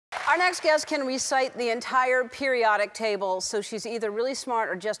Our next guest can recite the entire periodic table, so she's either really smart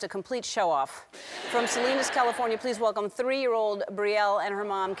or just a complete show-off. From Salinas, California, please welcome 3-year-old Brielle and her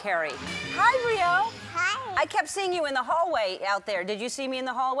mom, Carrie. Hi, Brielle. Hi. I kept seeing you in the hallway out there. Did you see me in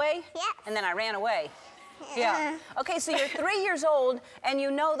the hallway? Yes. And then I ran away. Yeah. Okay, so you're 3 years old, and you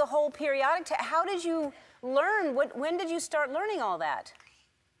know the whole periodic table. How did you learn? When did you start learning all that?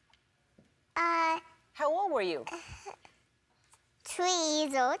 How old were you? 3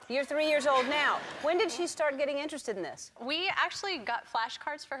 years old. You're 3 years old now. When did she start getting interested in this? We actually got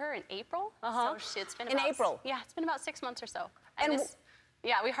flashcards for her in April. Uh-huh. So it's been in April? Yeah, it's been about 6 months or so. And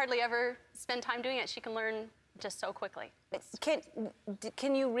yeah, we hardly ever spend time doing it. She can learn just so quickly.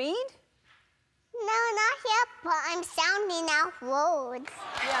 Can you read? No, not yet, but I'm sounding out words.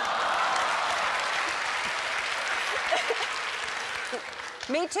 Yeah.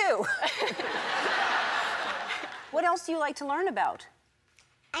 Me too. What else do you like to learn about?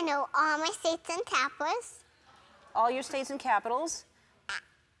 I know all my states and capitals. All your states and capitals?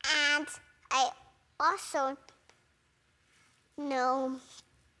 And I also know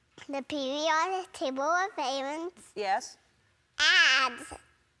the periodic table of elements. Yes. And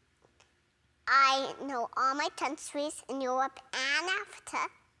I know all my countries in Europe and Africa.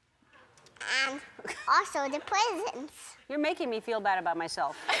 And also the presidents. You're making me feel bad about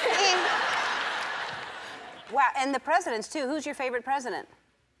myself. Wow, and the presidents too. Who's your favorite president?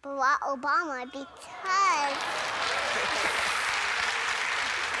 Barack Obama, because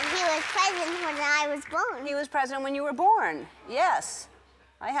he was president when I was born. He was president when you were born. Yes.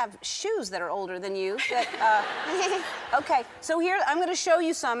 I have shoes that are older than you. Okay, so here, I'm going to show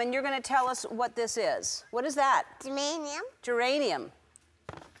you some, and you're going to tell us what this is. What is that? Germanium. Geranium.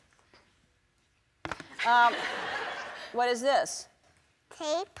 What is this?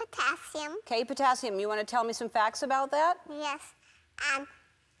 K, potassium. K, potassium. You want to tell me some facts about that? Yes, and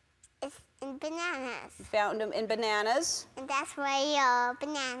it's in bananas. You found them in bananas. And that's why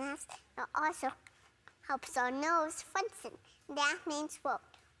bananas also helps our nerves function. That means what?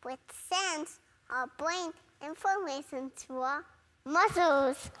 With sends our brain information to our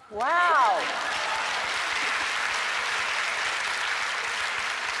muscles. Wow.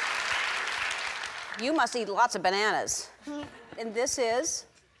 You must eat lots of bananas. And this is?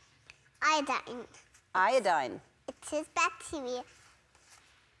 Iodine. Iodine. It is bacteria.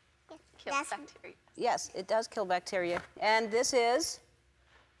 Kills bacteria. Yes, it does kill bacteria. And this is?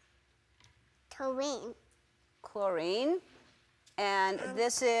 Taurine. Chlorine. And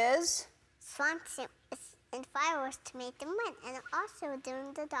this is? Swansea. It's in fireworks to make them red, and also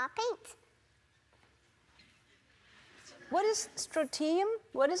doing the dark paint. What is strontium?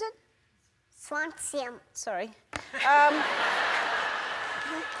 What is it? Swansea. Sorry.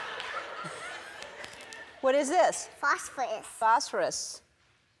 What is this? Phosphorus. Phosphorus.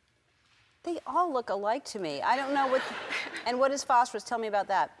 They all look alike to me. I don't know what... And what is phosphorus? Tell me about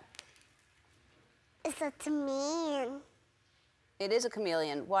that. It's a chameleon. It is a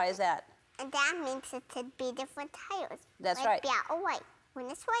chameleon. Why is that? And that means it could be different colors. That's like right. Black or white. When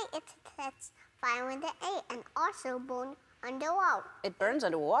it's white, it's fire with the A and also burn underwater. It burns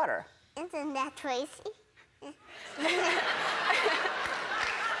underwater. Isn't that crazy?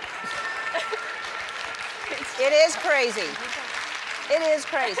 It is crazy. It is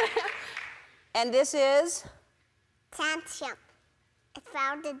crazy. And this is? Tantium. It's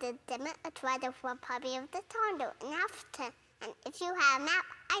found in the Democratic Republic of the Congo in Africa. And if you have a map,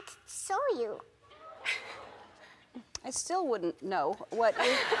 I could show you. I still wouldn't know what.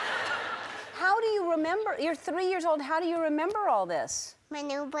 How do you remember? You're 3 years old. How do you remember all this? My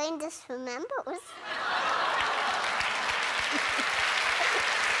new brain just remembers.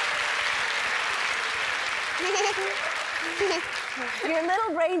 Your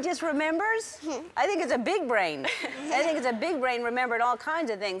little brain just remembers? I think it's a big brain. I think it's a big brain remembered all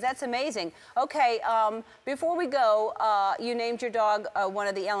kinds of things. That's amazing. Okay, before we go, you named your dog one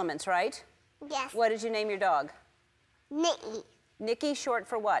of the elements, right? Yes. What did you name your dog? Nikki. Nikki, short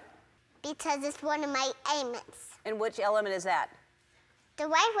for what? Because it's one of my elements. And which element is that? The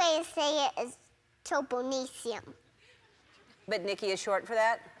right way to say it is toponysium. But Nikki is short for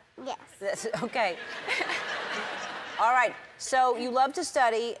that? Yes. That's, okay. All right, so you love to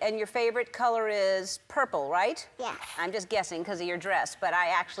study, and your favorite color is purple, right? Yes. I'm just guessing because of your dress, but I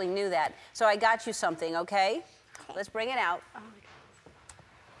actually knew that. So I got you something, okay? Let's bring it out. Oh my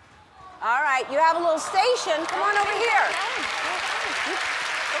God. All right, you have a little station. Come on over here.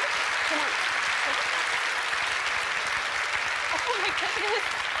 Come on. Oh my goodness.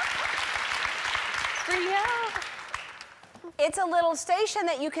 Brielle. It's a little station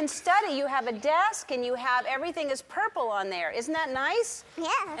that you can study. You have a desk and you have everything is purple on there. Isn't that nice?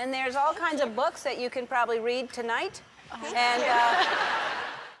 Yes. And there's all kinds of books that you can probably read tonight. And